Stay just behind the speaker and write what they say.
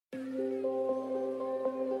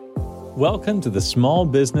Welcome to the Small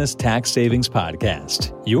Business Tax Savings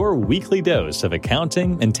Podcast, your weekly dose of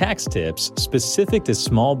accounting and tax tips specific to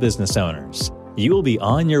small business owners. You will be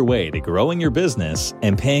on your way to growing your business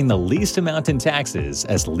and paying the least amount in taxes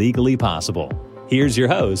as legally possible. Here's your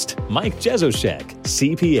host, Mike Jezoshek,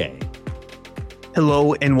 CPA.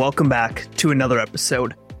 Hello, and welcome back to another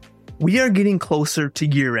episode. We are getting closer to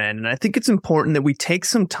year-end, and I think it's important that we take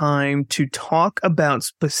some time to talk about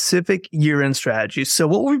specific year-end strategies. So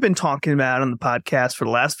what we've been talking about on the podcast for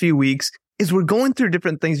the last few weeks is we're going through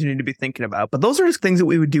different things you need to be thinking about, but those are just things that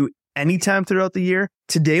we would do anytime throughout the year.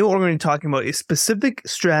 Today, what we're going to be talking about is specific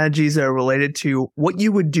strategies that are related to what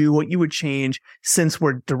you would do, what you would change since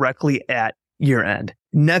we're directly at year-end.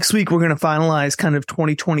 Next week, we're going to finalize kind of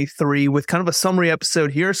 2023 with kind of a summary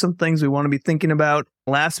episode. Here are some things we want to be thinking about.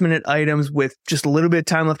 Last minute items with just a little bit of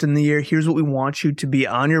time left in the year. Here's what we want you to be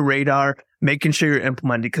on your radar, making sure you're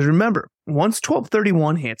implementing. Because remember, once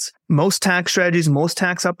 12/31 hits, most tax strategies, most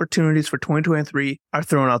tax opportunities for 2023 are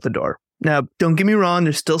thrown out the door. Now, don't get me wrong,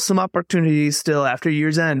 there's still some opportunities still after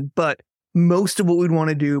year's end, but most of what we'd want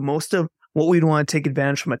to do, most of what we'd want to take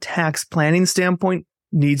advantage from a tax planning standpoint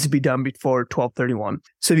needs to be done before 12/31.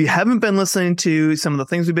 So if you haven't been listening to some of the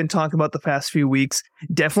things we've been talking about the past few weeks,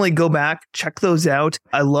 definitely go back, check those out.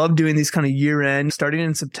 I love doing these kind of year-end, starting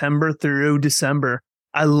in September through December.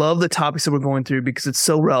 I love the topics that we're going through because it's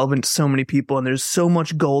so relevant to so many people and there's so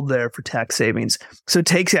much gold there for tax savings. So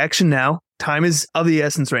take action now. Time is of the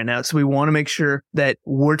essence right now. So we want to make sure that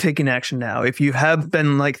we're taking action now. If you have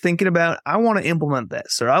been thinking about, I want to implement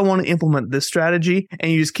this or I want to implement this strategy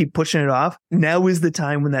and you just keep pushing it off, now is the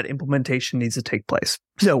time when that implementation needs to take place.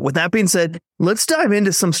 So with that being said, let's dive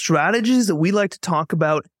into some strategies that we like to talk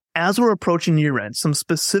about as we're approaching year end, some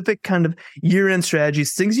specific kind of year end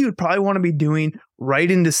strategies, things you would probably want to be doing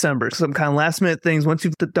right in December. Some kind of last minute things once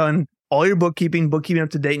you've done all your bookkeeping up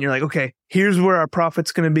to date and you're like, okay, here's where our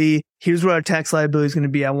profit's going to be. Here's where our tax liability is going to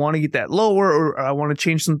be. I want to get that lower or I want to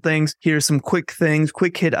change some things. Here's some quick things,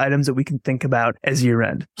 quick hit items that we can think about as year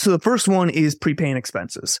end. So the first one is prepaying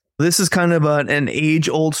expenses. This is kind of an age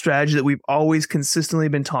old strategy that we've always consistently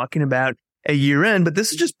been talking about at year end, but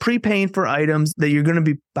this is just prepaying for items that you're going to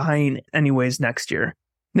be buying anyways next year.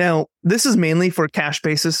 Now, this is mainly for cash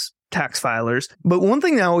basis tax filers. But one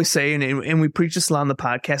thing I always say, and we preach this a lot on the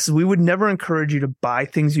podcast, is we would never encourage you to buy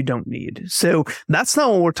things you don't need. So that's not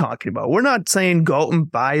what we're talking about. We're not saying go out and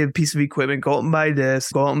buy a piece of equipment, go out and buy this,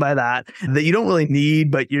 go out and buy that you don't really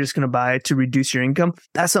need, but you're just going to buy it to reduce your income.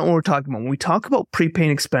 That's not what we're talking about. When we talk about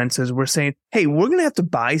prepaying expenses, we're saying, hey, we're going to have to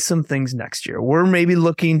buy some things next year. We're maybe we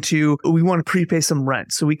want to prepay some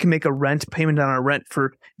rent so we can make a rent payment on our rent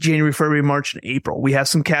for January, February, March, and April. We have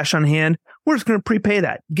some cash on hand. We're just going to prepay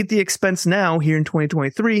that. Get the expense now here in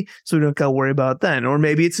 2023 so we don't got to worry about it then. Or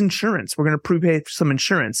maybe it's insurance. We're going to prepay for some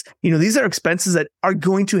insurance. These are expenses that are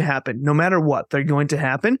going to happen no matter what. They're going to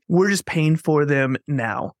happen. We're just paying for them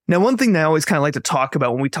now. Now, one thing that I always kind of like to talk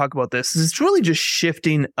about when we talk about this is it's really just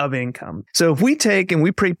shifting of income. So if we take and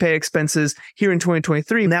we prepay expenses here in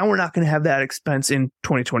 2023, now we're not going to have that expense in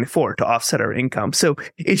 2024 to offset our income. So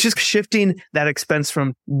it's just shifting that expense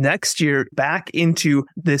from next year back into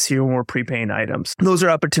this year when we're prepaying items. Those are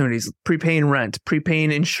opportunities. Prepaying rent,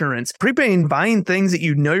 prepaying insurance, buying things that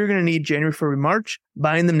you know you're going to need January, February, March,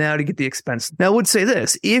 buying them now to get the expense. Now, I would say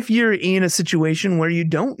this, if you're in a situation where you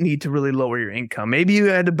don't need to really lower your income, maybe you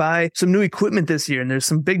had to buy some new equipment this year and there's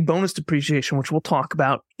some big bonus depreciation, which we'll talk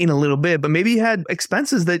about in a little bit, but maybe you had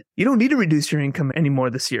expenses that you don't need to reduce your income anymore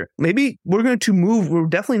this year. Maybe we're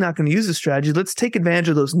definitely not going to use this strategy. Let's take advantage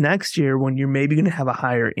of those next year when you're maybe going to have a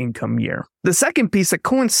higher income year. The second piece that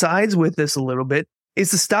coincides with this a little bit is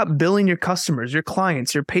to stop billing your customers, your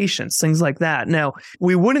clients, your patients, things like that. Now,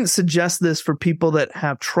 we wouldn't suggest this for people that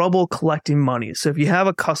have trouble collecting money. So if you have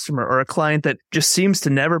a customer or a client that just seems to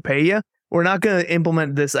never pay you, we're not going to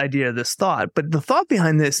implement this idea, this thought. But the thought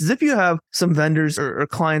behind this is if you have some vendors or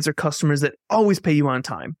clients or customers that always pay you on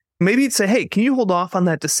time, maybe you'd say, hey, can you hold off on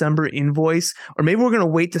that December invoice? Or maybe we're going to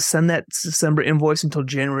wait to send that December invoice until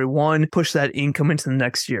January 1, push that income into the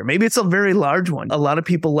next year. Maybe it's a very large one. A lot of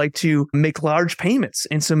people like to make large payments.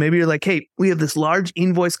 And so maybe you're like, hey, we have this large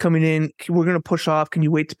invoice coming in. We're going to push off. Can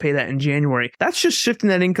you wait to pay that in January? That's just shifting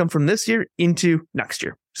that income from this year into next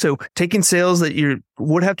year. So taking sales that you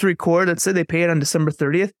would have to record, let's say they pay it on December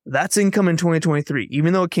 30th, that's income in 2023,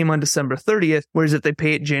 even though it came on December 30th. Whereas if they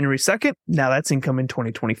pay it January 2nd, now that's income in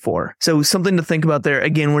 2024. So something to think about there.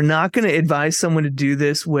 Again, we're not going to advise someone to do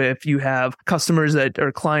this if you have customers that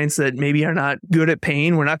or clients that maybe are not good at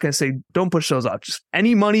paying. We're not going to say, don't push those off. Just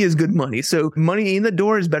any money is good money. So money in the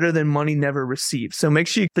door is better than money never received. So make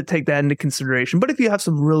sure you take that into consideration. But if you have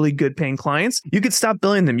some really good paying clients, you could stop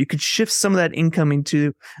billing them. You could shift some of that income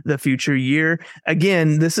into the future year.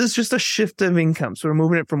 Again, this is just a shift of income. So we're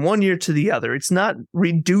moving it from one year to the other. It's not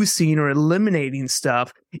reducing or eliminating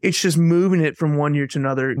stuff. It's just moving it from one year to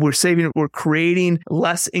another. We're creating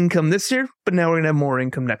less income this year, but now we're going to have more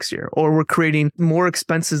income next year. Or we're creating more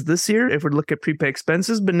expenses this year if we look at prepaid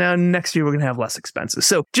expenses, but now next year we're going to have less expenses.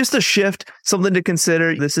 So just a shift, something to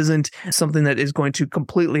consider. This isn't something that is going to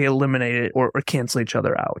completely eliminate it or cancel each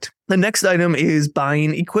other out. The next item is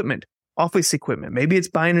buying equipment. Office equipment. Maybe it's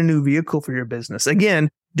buying a new vehicle for your business. Again,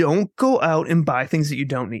 don't go out and buy things that you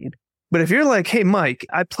don't need. But if you're like, hey, Mike,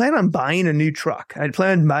 I plan on buying a new truck. I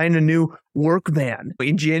plan on buying a new work van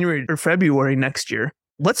in January or February next year.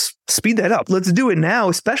 Let's speed that up. Let's do it now,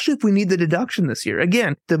 especially if we need the deduction this year.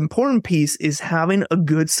 Again, the important piece is having a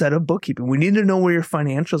good set of bookkeeping. We need to know where your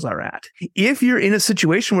financials are at. If you're in a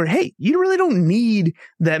situation where, hey, you really don't need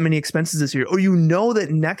that many expenses this year, or you know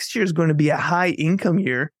that next year is going to be a high income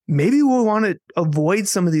year, maybe we'll want to avoid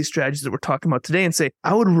some of these strategies that we're talking about today and say,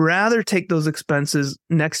 I would rather take those expenses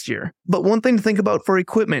next year. But one thing to think about for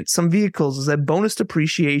equipment, some vehicles, is that bonus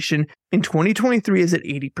depreciation in 2023 is at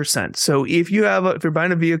 80%. So if you're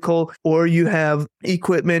buying a vehicle or you have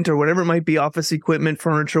equipment or whatever it might be, office equipment,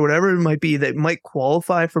 furniture, whatever it might be that might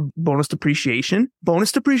qualify for bonus depreciation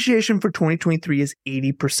for 2023 is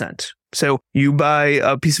 80%. So you buy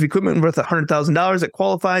a piece of equipment worth $100,000 that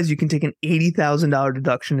qualifies, you can take an $80,000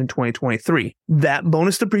 deduction in 2023. That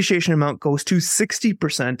bonus depreciation amount goes to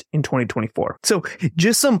 60% in 2024. So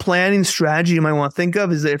just some planning strategy you might want to think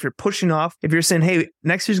of is that if you're pushing off, if you're saying, hey,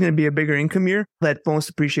 next year's going to be a bigger income year, that bonus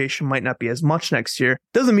depreciation might not be as much next year.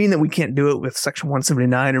 Doesn't mean that we can't do it with Section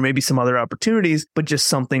 179 or maybe some other opportunities, but just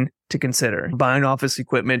something to consider. Buying office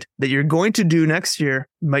equipment that you're going to do next year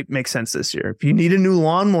might make sense this year. If you need a new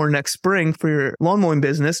lawnmower next spring for your lawn mowing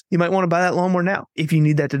business, you might want to buy that lawnmower now. If you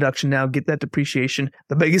need that deduction now, get that depreciation.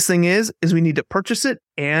 The biggest thing is we need to purchase it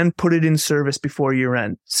and put it in service before year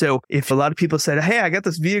end. So if a lot of people said, hey, I got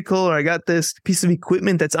this vehicle or I got this piece of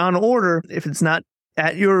equipment that's on order, if it's not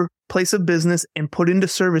at your place of business and put into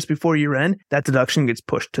service before year end, that deduction gets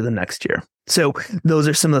pushed to the next year. So those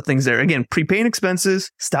are some of the things there. Again, prepaying expenses,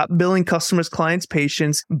 stop billing customers, clients,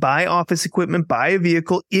 patients, buy office equipment, buy a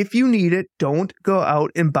vehicle. If you need it, don't go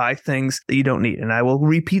out and buy things that you don't need. And I will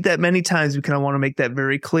repeat that many times because I want to make that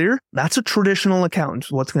very clear. That's a traditional accountant.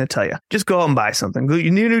 What's going to tell you? Just go out and buy something.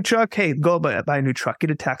 You need a new truck? Hey, go buy a new truck.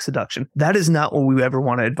 Get a tax deduction. That is not what we ever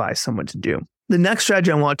want to advise someone to do. The next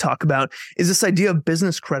strategy I want to talk about is this idea of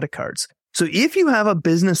business credit cards. So if you have a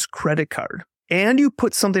business credit card and you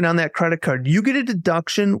put something on that credit card, you get a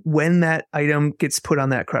deduction when that item gets put on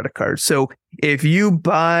that credit card. So if you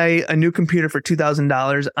buy a new computer for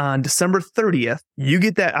 $2,000 on December 30th, you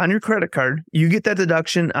get that on your credit card. You get that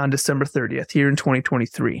deduction on December 30th here in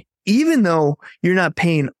 2023, even though you're not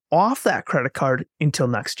paying off that credit card until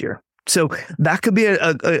next year. So that could be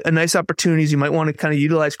a nice opportunity. You might want to kind of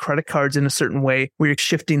utilize credit cards in a certain way where you're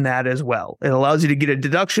shifting that as well. It allows you to get a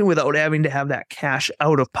deduction without having to have that cash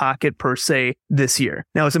out of pocket per se this year.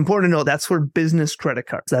 Now, it's important to know that's for business credit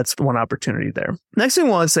cards. That's one opportunity there. Next thing I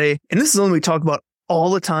want to say, and this is something we talk about all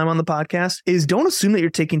the time on the podcast, is don't assume that you're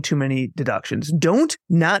taking too many deductions. Don't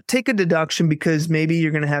not take a deduction because maybe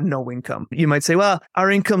you're going to have no income. You might say, well, our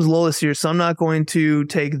income's low this year, so I'm not going to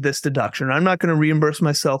take this deduction. I'm not going to reimburse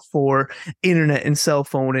myself for internet and cell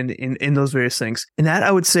phone and those various things. And that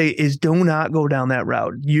I would say is do not go down that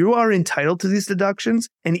route. You are entitled to these deductions.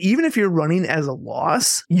 And even if you're running as a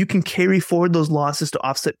loss, you can carry forward those losses to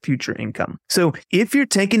offset future income. So if you're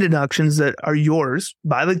taking deductions that are yours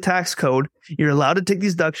by the tax code, you're allowed to take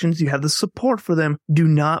these deductions. You have the support for them. Do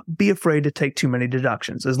not be afraid to take too many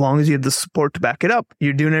deductions. As long as you have the support to back it up,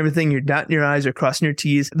 you're doing everything. You're dotting your I's, you're crossing your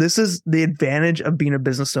T's. This is the advantage of being a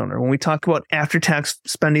business owner. When we talk about after-tax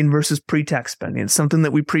spending versus pre-tax spending, it's something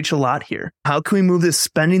that we preach a lot here. How can we move this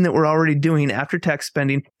spending that we're already doing, after-tax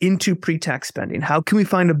spending, into pre-tax spending? How can we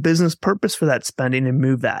find a business purpose for that spending and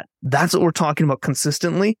move that? That's what we're talking about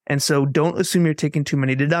consistently. And so don't assume you're taking too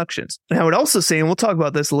many deductions. And I would also say, and we'll talk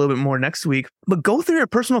about this a little bit more next week, but go through your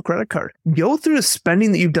personal credit card. Go through the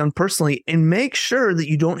spending that you've done personally and make sure that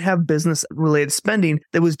you don't have business related spending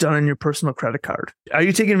that was done on your personal credit card. Are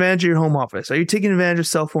you taking advantage of your home office? Are you taking advantage of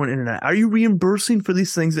cell phone internet? Are you reimbursing for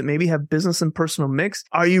these things that maybe have business and personal mix?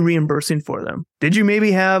 Are you reimbursing for them? Did you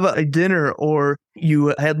maybe have a dinner or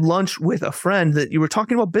you had lunch with a friend that you were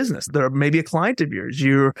talking about business? They're maybe a client of yours.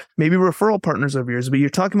 You're maybe referral partners of yours, but you're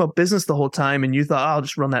talking about business the whole time and you thought, I'll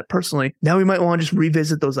just run that personally. Now we might want to just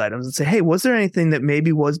revisit those items and say, hey, was there anything that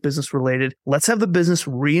maybe was business related? Let's have the business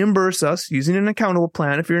reimburse us using an accountable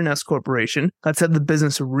plan if you're an S corporation. Let's have the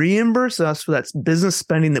business reimburse us for that business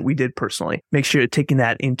spending that we did personally. Make sure you're taking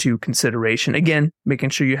that into consideration. Again, making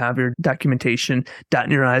sure you have your documentation,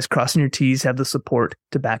 dotting your I's, crossing your T's, have the support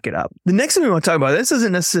to back it up. The next thing we want to talk about, this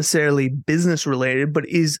isn't necessarily business related, but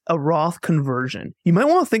is a Roth conversion. You might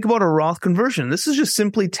want to think about a Roth conversion. This is just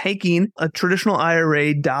simply taking a traditional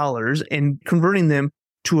IRA dollars and converting them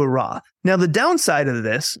to a Roth. Now, the downside of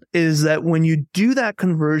this is that when you do that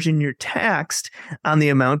conversion, you're taxed on the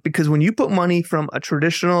amount because when you put money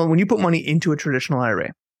into a traditional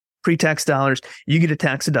IRA, pre-tax dollars, you get a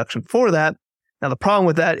tax deduction for that. Now, the problem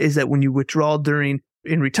with that is that when you withdraw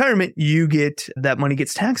in retirement, that money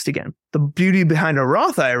gets taxed again. The beauty behind a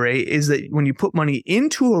Roth IRA is that when you put money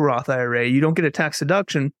into a Roth IRA, you don't get a tax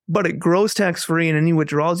deduction, but it grows tax-free and any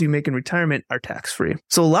withdrawals you make in retirement are tax-free.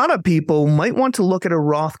 So a lot of people might want to look at a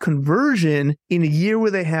Roth conversion in a year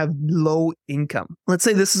where they have low income. Let's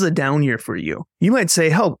say this is a down year for you. You might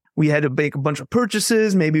say, we had to make a bunch of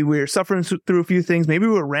purchases. Maybe we were suffering through a few things. Maybe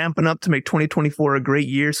we were ramping up to make 2024 a great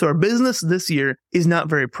year. So our business this year is not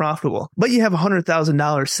very profitable, but you have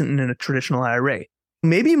 $100,000 sitting in a traditional IRA.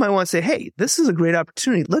 Maybe you might want to say, hey, this is a great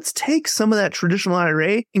opportunity. Let's take some of that traditional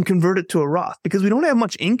IRA and convert it to a Roth because we don't have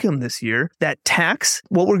much income this year. That tax,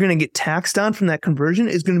 what we're going to get taxed on from that conversion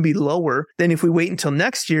is going to be lower than if we wait until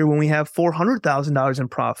next year when we have $400,000 in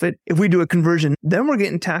profit. If we do a conversion, then we're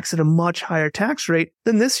getting taxed at a much higher tax rate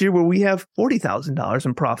than this year where we have $40,000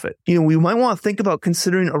 in profit. We might want to think about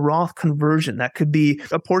considering a Roth conversion. That could be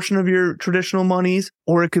a portion of your traditional monies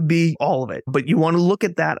or it could be all of it. But you want to look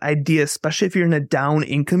at that idea, especially if you're in a down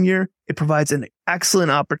income year. It provides an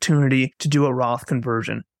excellent opportunity to do a Roth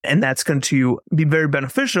conversion. And that's going to be very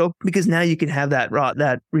beneficial because now you can have that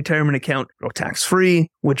retirement account go tax-free,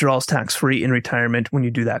 withdrawals tax-free in retirement when you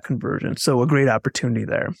do that conversion. So a great opportunity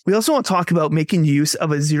there. We also want to talk about making use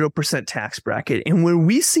of a 0% tax bracket. And where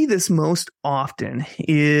we see this most often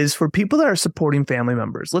is for people that are supporting family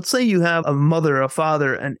members. Let's say you have a mother, a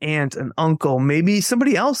father, an aunt, an uncle, maybe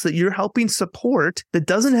somebody else that you're helping support that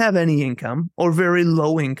doesn't have any income or very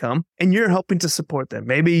low income, and you're helping to support them.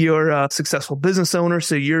 Maybe you're a successful business owner,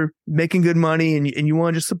 so you're making good money and you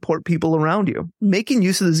want to just support people around you. Making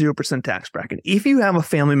use of the 0% tax bracket. If you have a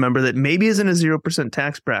family member that maybe is in a 0%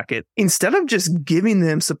 tax bracket, instead of just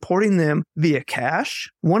supporting them via cash,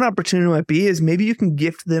 one opportunity might be is maybe you can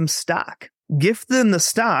gift them stock. Gift them the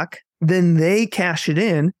stock, then they cash it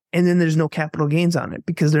in, and then there's no capital gains on it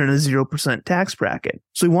because they're in a 0% tax bracket.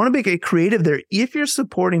 So we want to make it creative there. If you're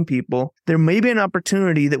supporting people, there may be an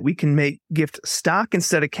opportunity that we can gift stock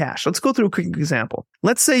instead of cash. Let's go through a quick example.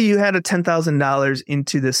 Let's say you had a $10,000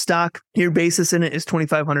 into the stock. Your basis in it is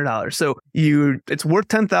 $2,500. So it's worth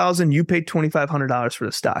 $10,000. You paid $2,500 for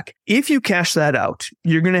the stock. If you cash that out,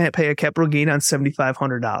 you're going to pay a capital gain on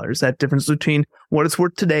 $7,500. That difference between what it's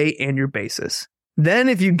worth today and your basis. Then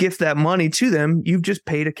if you gift that money to them, you've just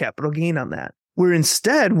paid a capital gain on that. Where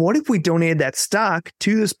instead, what if we donated that stock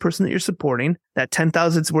to this person that you're supporting, that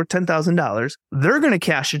 $10,000, it's worth $10,000. They're going to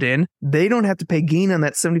cash it in. They don't have to pay gain on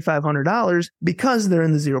that $7,500 because they're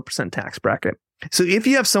in the 0% tax bracket. So if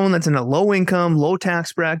you have someone that's in a low income, low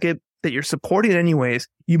tax bracket that you're supporting anyways,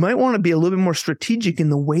 you might want to be a little bit more strategic in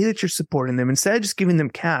the way that you're supporting them. Instead of just giving them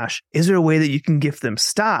cash, is there a way that you can gift them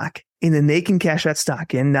stock and then they can cash that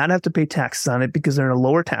stock in, not have to pay taxes on it because they're in a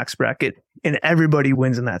lower tax bracket and everybody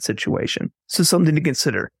wins in that situation? So something to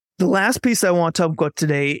consider. The last piece I want to talk about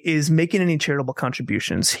today is making any charitable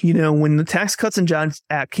contributions. When the Tax Cuts and Jobs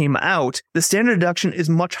Act came out, the standard deduction is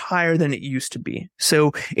much higher than it used to be.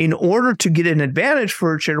 So in order to get an advantage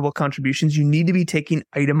for charitable contributions, you need to be taking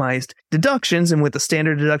itemized deductions. And with the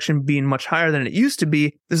standard deduction being much higher than it used to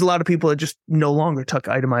be, there's a lot of people that just no longer took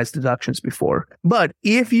itemized deductions before. But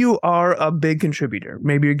if you are a big contributor,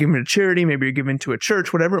 maybe you're giving to charity, maybe you're giving to a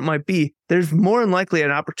church, whatever it might be, there's more than likely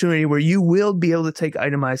an opportunity where you will be able to take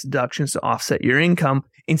itemized deductions to offset your income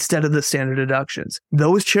instead of the standard deductions.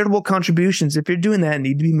 Those charitable contributions, if you're doing that,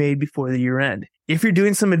 need to be made before the year end. If you're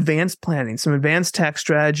doing some advanced planning, some advanced tax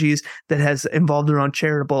strategies that has involved around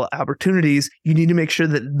charitable opportunities, you need to make sure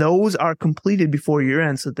that those are completed before year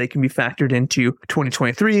end so that they can be factored into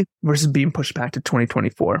 2023 versus being pushed back to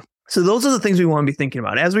 2024. So those are the things we want to be thinking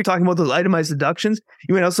about. As we're talking about those itemized deductions,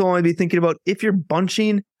 you might also want to be thinking about if you're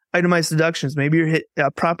bunching itemized deductions. Maybe you're hit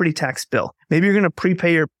a property tax bill. Maybe you're going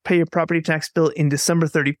to pay your property tax bill in December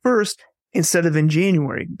 31st instead of in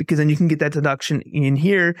January, because then you can get that deduction in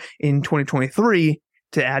here in 2023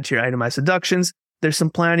 to add to your itemized deductions. There's some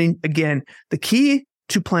planning. Again, the key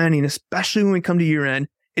to planning, especially when we come to year end,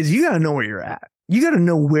 is you got to know where you're at. You got to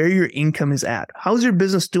know where your income is at. How's your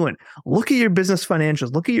business doing? Look at your business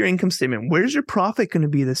financials. Look at your income statement. Where's your profit going to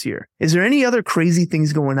be this year? Is there any other crazy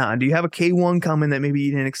things going on? Do you have a K1 coming that maybe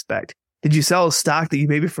you didn't expect? Did you sell a stock that you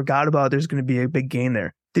maybe forgot about? There's going to be a big gain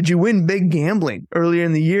there. Did you win big gambling earlier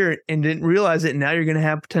in the year and didn't realize it? And now you're going to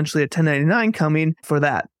have potentially a 1099 coming for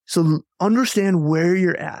that. So understand where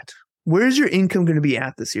you're at. Where's your income going to be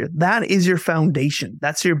at this year? That is your foundation.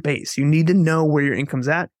 That's your base. You need to know where your income's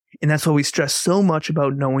at. And that's why we stress so much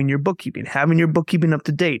about knowing your bookkeeping, having your bookkeeping up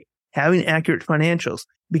to date, having accurate financials,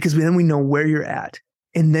 because then we know where you're at.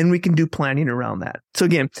 And then we can do planning around that. So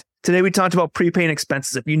again, today we talked about prepaying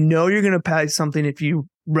expenses. If you know you're going to pay something,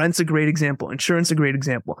 rent's a great example, insurance a great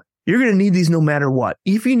example. You're going to need these no matter what.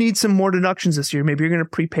 If you need some more deductions this year, maybe you're going to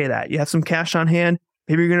prepay that. You have some cash on hand.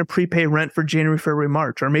 Maybe you're going to prepay rent for January, February,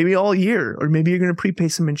 March, or maybe all year, or maybe you're going to prepay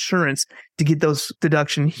some insurance to get those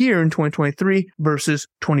deduction here in 2023 versus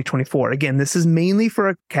 2024. Again, this is mainly for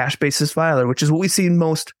a cash basis filer, which is what we see in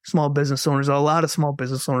most small business owners, a lot of small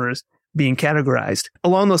business owners being categorized.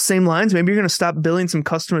 Along those same lines, maybe you're going to stop billing some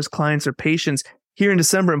customers, clients, or patients here in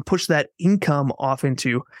December and push that income off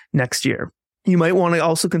into next year. You might want to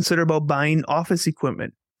also consider about buying office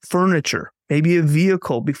equipment, furniture, maybe a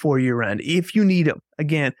vehicle before year end if you need them.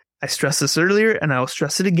 Again, I stressed this earlier and I will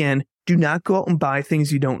stress it again. Do not go out and buy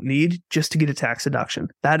things you don't need just to get a tax deduction.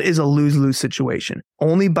 That is a lose-lose situation.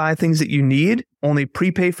 Only buy things that you need, only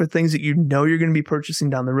prepay for things that you know you're going to be purchasing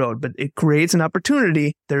down the road. But it creates an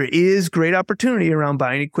opportunity. There is great opportunity around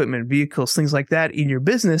buying equipment, vehicles, things like that in your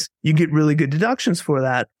business. You get really good deductions for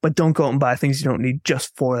that, but don't go out and buy things you don't need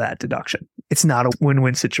just for that deduction. It's not a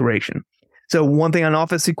win-win situation. So one thing on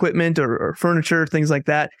office equipment or furniture, things like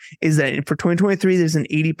that, is that for 2023, there's an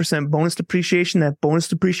 80% bonus depreciation. That bonus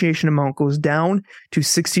depreciation amount goes down to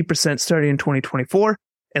 60% starting in 2024,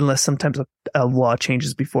 unless sometimes a law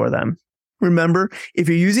changes before then. Remember, if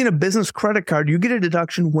you're using a business credit card, you get a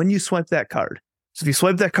deduction when you swipe that card. So if you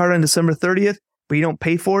swipe that card on December 30th, but you don't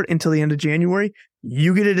pay for it until the end of January,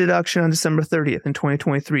 you get a deduction on December 30th in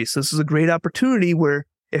 2023. So this is a great opportunity where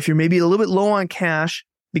if you're maybe a little bit low on cash,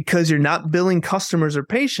 because you're not billing customers or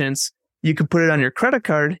patients, you can put it on your credit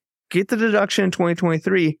card, get the deduction in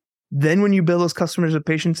 2023. Then when you bill those customers or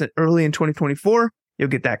patients early in 2024, you'll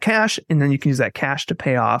get that cash, and then you can use that cash to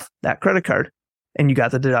pay off that credit card. And you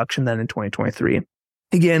got the deduction then in 2023.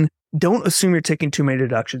 Again, don't assume you're taking too many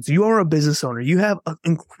deductions. You are a business owner. You have an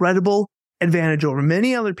incredible advantage over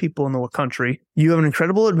many other people in the country. You have an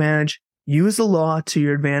incredible advantage. Use the law to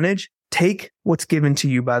your advantage. Take what's given to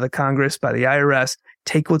you by the Congress, by the IRS.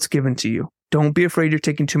 Take what's given to you. Don't be afraid you're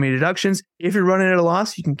taking too many deductions. If you're running at a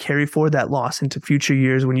loss, you can carry forward that loss into future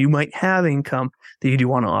years when you might have income that you do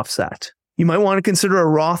want to offset. You might want to consider a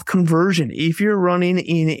Roth conversion. If you're running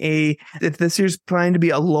if this year's trying to be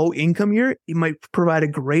a low income year, it might provide a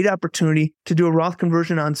great opportunity to do a Roth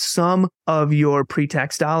conversion on some of your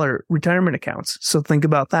pre-tax dollar retirement accounts. So think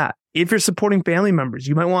about that. If you're supporting family members,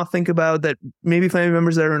 you might want to think about that. Maybe family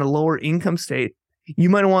members that are in a lower income state, you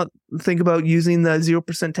might want to think about using the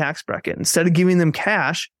 0% tax bracket. Instead of giving them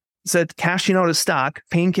cash, instead of cashing out a stock,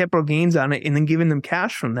 paying capital gains on it, and then giving them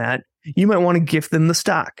cash from that, you might want to gift them the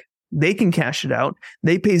stock. They can cash it out.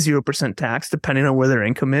 They pay 0% tax depending on where their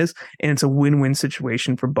income is. And it's a win-win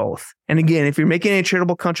situation for both. And again, if you're making any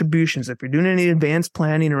charitable contributions, if you're doing any advanced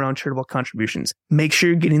planning around charitable contributions, make sure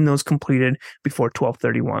you're getting those completed before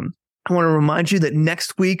 12/31. I want to remind you that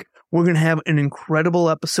next week, we're going to have an incredible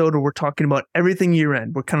episode where we're talking about everything year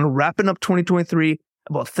end. We're kind of wrapping up 2023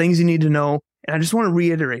 about things you need to know. And I just want to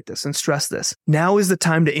reiterate this and stress this. Now is the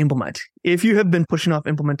time to implement. If you have been pushing off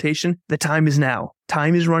implementation, the time is now.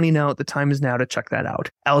 Time is running out. The time is now to check that out.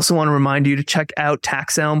 I also want to remind you to check out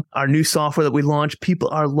TaxElm, our new software that we launched. People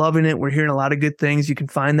are loving it. We're hearing a lot of good things. You can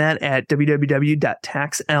find that at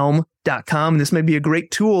www.taxelm.com. This may be a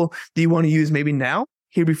great tool that you want to use maybe now,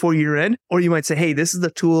 here before year end, or you might say, hey, this is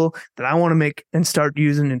the tool that I want to make and start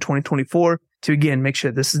using in 2024 to, again, make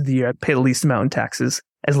sure this is the year I pay the least amount in taxes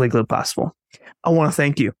as legally possible. I want to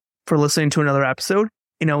thank you for listening to another episode,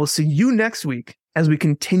 and I will see you next week as we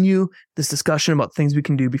continue this discussion about things we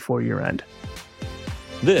can do before year end.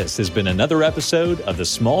 This has been another episode of the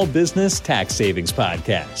Small Business Tax Savings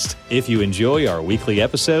Podcast. If you enjoy our weekly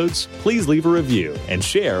episodes, please leave a review and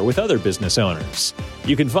share with other business owners.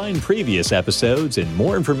 You can find previous episodes and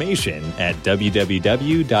more information at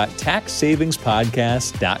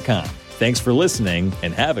www.taxsavingspodcast.com. Thanks for listening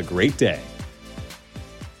and have a great day.